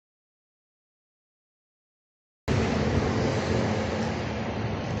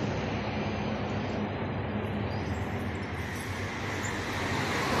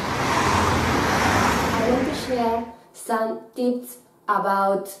some tips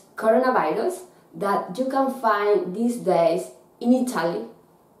about coronavirus that you can find these days in Italy,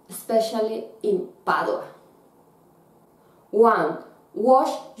 especially in Padua. 1.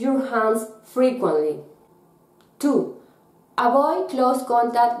 Wash your hands frequently. 2. Avoid close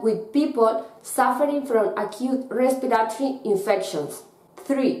contact with people suffering from acute respiratory infections.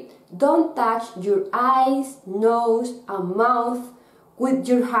 3. Don't touch your eyes, nose, and mouth with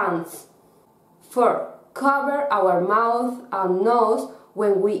your hands. 4. Cover our mouth and nose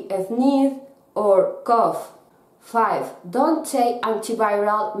when we sneeze or cough. 5. Don't take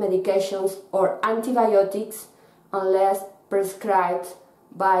antiviral medications or antibiotics unless prescribed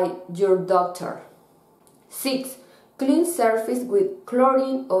by your doctor. 6. Clean surface with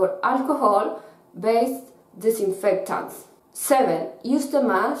chlorine or alcohol-based disinfectants. 7. Use the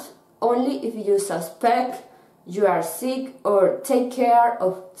mask only if you suspect you are sick or take care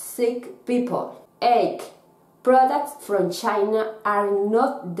of sick people. 8. Products from China are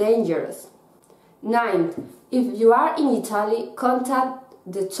not dangerous. 9. If you are in Italy, contact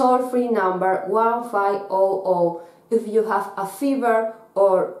the toll-free number 1500 if you have a fever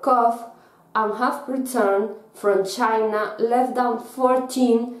or cough and have returned from China less than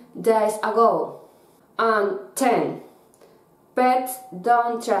 14 days ago. And 10. Pets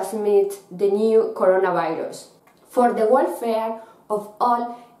don't transmit the new coronavirus. For the welfare of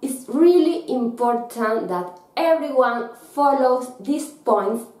all, it's really important that everyone follows these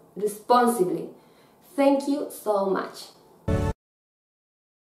points responsibly. Thank you so much.